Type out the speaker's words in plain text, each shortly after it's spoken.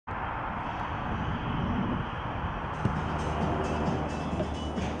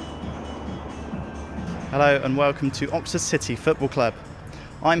Hello and welcome to Oxford City Football Club.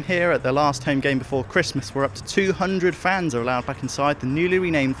 I'm here at the last home game before Christmas where up to 200 fans are allowed back inside the newly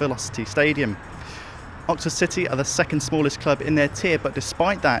renamed Velocity Stadium. Oxford City are the second smallest club in their tier, but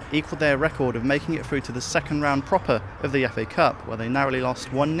despite that equalled their record of making it through to the second round proper of the FA Cup, where they narrowly lost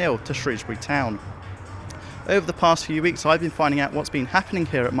 1-0 to Shrewsbury Town. Over the past few weeks I've been finding out what's been happening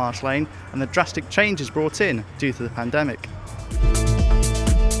here at Marsh Lane and the drastic changes brought in due to the pandemic.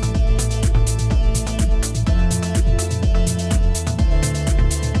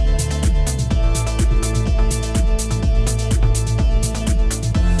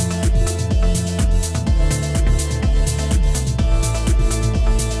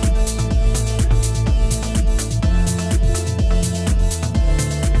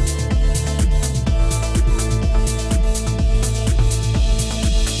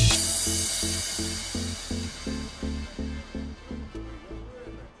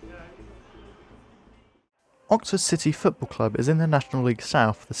 Oxford City Football Club is in the National League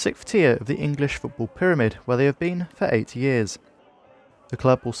South, the 6th tier of the English football pyramid, where they have been for 8 years. The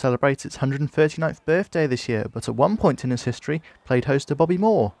club will celebrate its 139th birthday this year, but at one point in its history played host to Bobby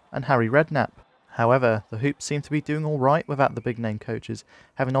Moore and Harry Redknapp. However, the Hoops seem to be doing alright without the big name coaches,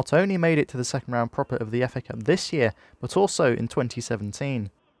 having not only made it to the second round proper of the FA Cup this year, but also in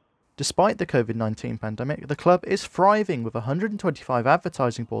 2017. Despite the COVID-19 pandemic, the club is thriving with 125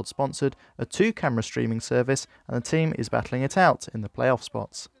 advertising boards sponsored, a 2-camera streaming service, and the team is battling it out in the playoff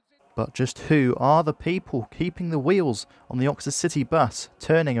spots. But just who are the people keeping the wheels on the Oxford City bus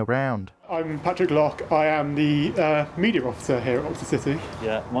turning around? I'm Patrick Locke. I am the media officer here at Oxford City.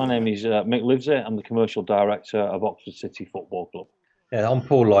 Yeah, my name is Mick Livesey. I'm the commercial director of Oxford City Football Club. Yeah, I'm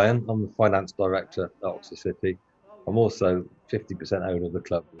Paul Lyon. I'm the finance director at Oxford City. I'm also 50% owner of the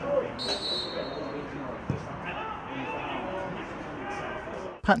club.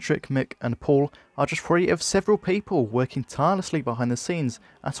 Patrick, Mick and Paul are just 3 of several people working tirelessly behind the scenes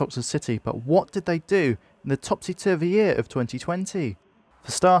at Oxford City, but what did they do in the topsy-turvy year of 2020?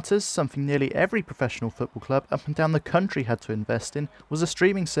 For starters, something nearly every professional football club up and down the country had to invest in was a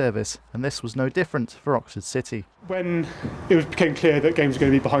streaming service, and this was no different for Oxford City. When it became clear that games were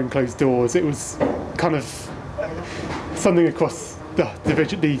going to be behind closed doors, it was kind of something across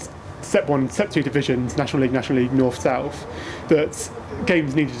the Step 1, Step 2 divisions, National League, North, South, that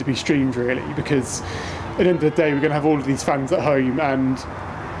games needed to be streamed really, because at the end of the day we're going to have all of these fans at home, and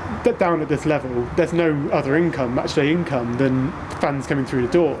down at this level there's no other income than fans coming through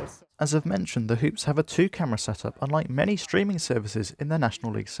the doors. As I've mentioned, the Hoops have a 2-camera setup unlike many streaming services in the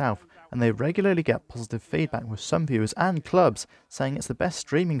National League South, and they regularly get positive feedback with some viewers and clubs saying it's the best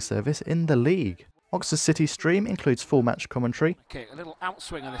streaming service in the league. Oxford City Stream includes full match commentary. Okay, a little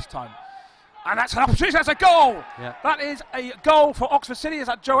outswinger this time. And that's an opportunity, that's a goal! Yeah. That is a goal for Oxford City. Is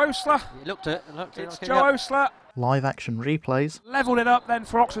that Joe Osler? He looked it. It's okay, Joe Osler. Live action replays. Levelled it up then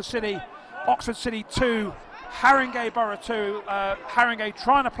for Oxford City. Oxford City 2, Haringey Borough 2. Haringey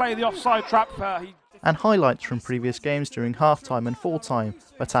trying to play the offside trap. And highlights from previous games during half-time and full-time,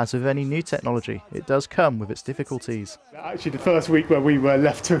 but as with any new technology, it does come with its difficulties. Actually, the first week where we were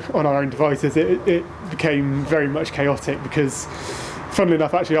left on our own devices, it became very much chaotic because, funnily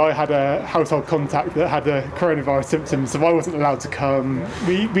enough, actually I had a household contact that had the coronavirus symptoms, so I wasn't allowed to come.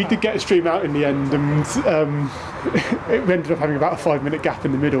 We did get a stream out in the end, and we ended up having about a 5-minute gap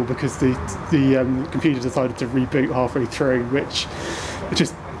in the middle because the computer decided to reboot halfway through, which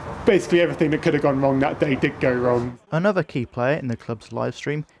just basically everything that could have gone wrong that day did go wrong. Another key player in the club's live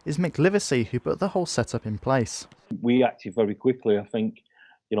stream is Mick Livesey, who put the whole setup in place. We acted very quickly. I think,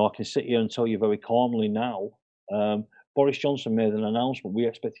 I can sit here and tell you very calmly now. Boris Johnson made an announcement. We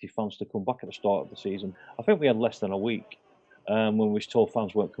expected fans to come back at the start of the season. I think we had less than a week when we was told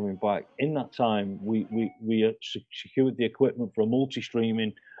fans weren't coming back. In that time, we secured the equipment for a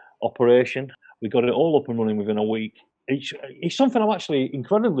multi-streaming operation. We got it all up and running within a week. It's something I'm actually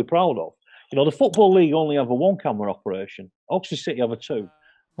incredibly proud of. The Football League only have a 1-camera operation. Oxford City have a 2.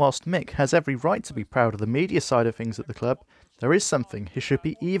 Whilst Mick has every right to be proud of the media side of things at the club, there is something he should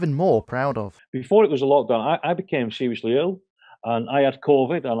be even more proud of. Before it was a lockdown, I became seriously ill, and I had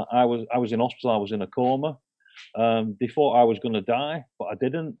COVID, and I was in hospital. I was in a coma. Before I was going to die, but I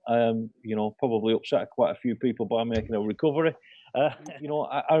didn't. Probably upset quite a few people by making a recovery.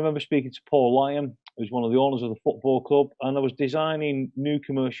 I remember speaking to Paul Lyon, who's one of the owners of the football club, and I was designing new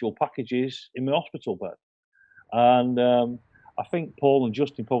commercial packages in my hospital bed. And I think Paul and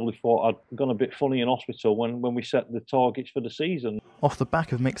Justin probably thought I'd gone a bit funny in hospital when we set the targets for the season. Off the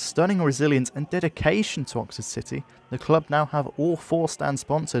back of Mick's stunning resilience and dedication to Oxford City, the club now have all 4 stands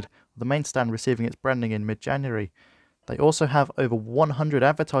sponsored, with the main stand receiving its branding in mid-January. They also have over 100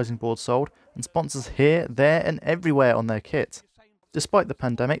 advertising boards sold and sponsors here, there and everywhere on their kit. Despite the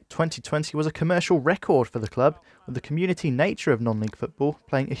pandemic, 2020 was a commercial record for the club, with the community nature of non-league football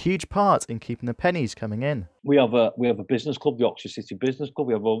playing a huge part in keeping the pennies coming in. We have a business club, the Oxford City Business Club.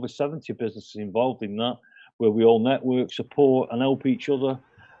 We have over 70 businesses involved in that, where we all network, support and help each other.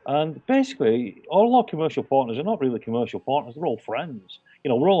 And basically, all our commercial partners are not really commercial partners, they're all friends. You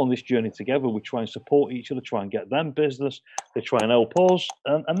know, we're all on this journey together. We try and support each other, try and get them business, they try and help us,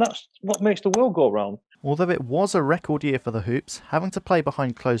 and that's what makes the world go round. Although it was a record year for the Hoops, having to play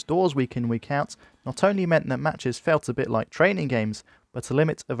behind closed doors week in week out not only meant that matches felt a bit like training games, but a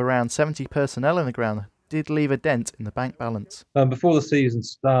limit of around 70 personnel in the ground did leave a dent in the bank balance. Before the season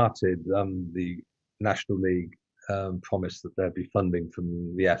started, the National League promised that there'd be funding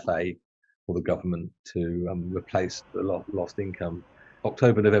from the FA or the government to replace the lost income.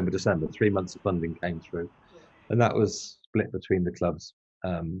 October, November, December, 3 months of funding came through, and that was split between the clubs.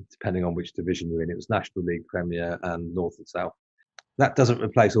 Depending on which division you're in. It was National League, Premier and North and South. That doesn't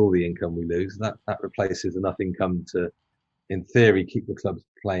replace all the income we lose. That replaces enough income to, in theory, keep the clubs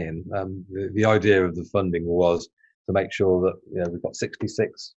playing. The idea of the funding was to make sure that we've got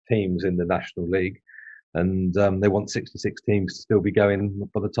 66 teams in the National League, and they want 66 teams to still be going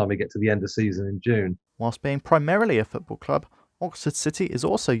by the time we get to the end of season in June. Whilst being primarily a football club, Oxford City is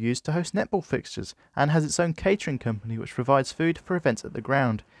also used to host netball fixtures and has its own catering company which provides food for events at the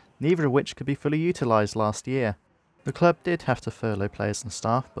ground, neither of which could be fully utilised last year. The club did have to furlough players and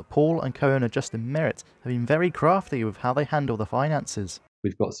staff, but Paul and co-owner Justin Merritt have been very crafty with how they handle the finances.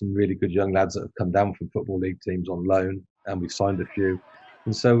 We've got some really good young lads that have come down from Football League teams on loan, and we've signed a few.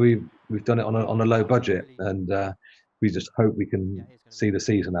 And so we've done it on a low budget, and we just hope we can see the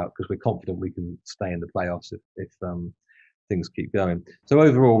season out because we're confident we can stay in the playoffs if things keep going. So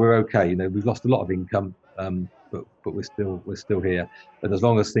overall, we're okay. We've lost a lot of income, but we're still here. And as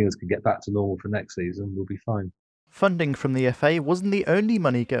long as things can get back to normal for next season, we'll be fine. Funding from the FA wasn't the only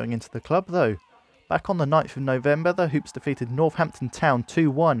money going into the club, though. Back on the 9th of November, the Hoops defeated Northampton Town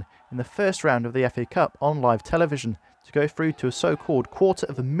 2-1 in the first round of the FA Cup on live television to go through to a so-called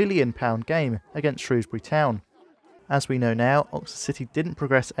 £250,000 game against Shrewsbury Town. As we know now, Oxford City didn't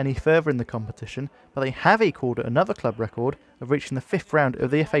progress any further in the competition, but they have equalled another club record of reaching the 5th round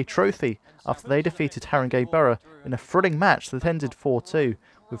of the FA Trophy after they defeated Haringey Borough in a thrilling match that ended 4-2,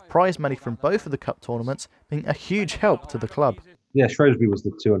 with prize money from both of the cup tournaments being a huge help to the club. Yeah, Shrewsbury was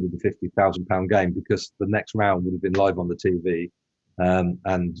the £250,000 game because the next round would have been live on the TV,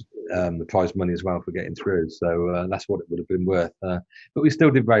 and the prize money as well for getting through. So that's what it would have been worth. But we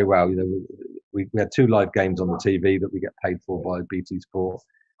still did very well. We had 2 live games on the TV that we get paid for by BT Sport.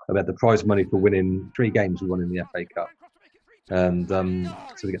 We had the prize money for winning 3 games we won in the FA Cup. And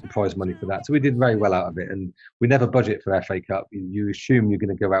so we get the prize money for that. So we did very well out of it. And we never budget for FA Cup. You assume you're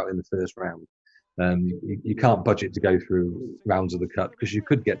going to go out in the first round. You can't budget to go through rounds of the cup because you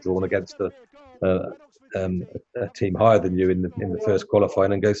could get drawn against a team higher than you in the first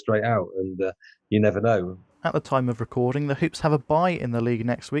qualifying and go straight out. And you never know. At the time of recording, the Hoops have a bye in the league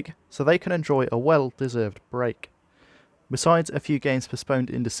next week, so they can enjoy a well-deserved break. Besides a few games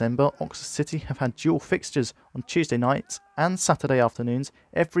postponed in December, Oxford City have had dual fixtures on Tuesday nights and Saturday afternoons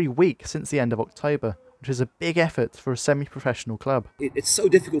every week since the end of October, which is a big effort for a semi-professional club. It's so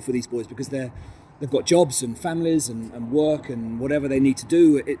difficult for these boys because they've got jobs and families and work and whatever they need to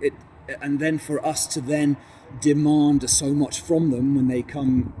do. And then for us to then demand so much from them when they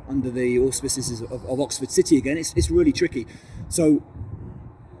come under the auspices of Oxford City again, it's really tricky. So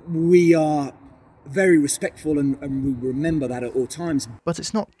we are very respectful and we remember that at all times. But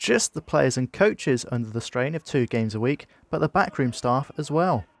it's not just the players and coaches under the strain of 2 games a week, but the backroom staff as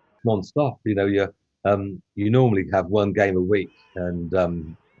well. Non-stop, you normally have 1 game a week,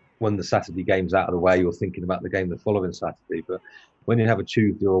 and when the Saturday game's out of the way, you're thinking about the game the following Saturday. But when you have a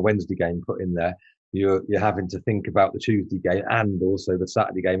Tuesday or a Wednesday game put in there, you're having to think about the Tuesday game and also the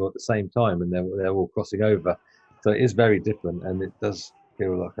Saturday game at the same time, and they're all crossing over. So it is very different, and it does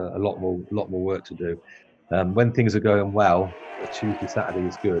feel like a lot more work to do. When things are going well, a Tuesday, Saturday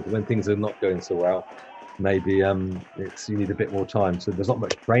is good. When things are not going so well, maybe you need a bit more time. So there's not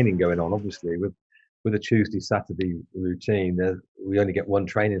much training going on, obviously. With a Tuesday, Saturday routine, we only get 1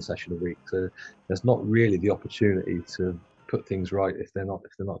 training session a week. So there's not really the opportunity to put things right if they're not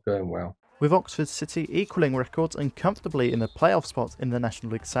going well. With Oxford City equalling records and comfortably in the playoff spot in the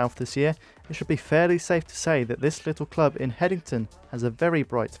National League South this year, it should be fairly safe to say that this little club in Headington has a very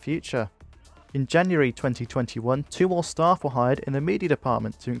bright future. In January 2021, 2 more staff were hired in the media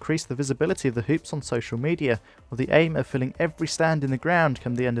department to increase the visibility of the Hoops on social media, with the aim of filling every stand in the ground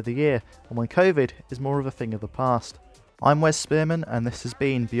come the end of the year, and when COVID is more of a thing of the past. I'm Wes Spearman, and this has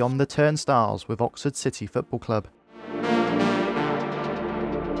been Beyond the Turnstiles with Oxford City Football Club.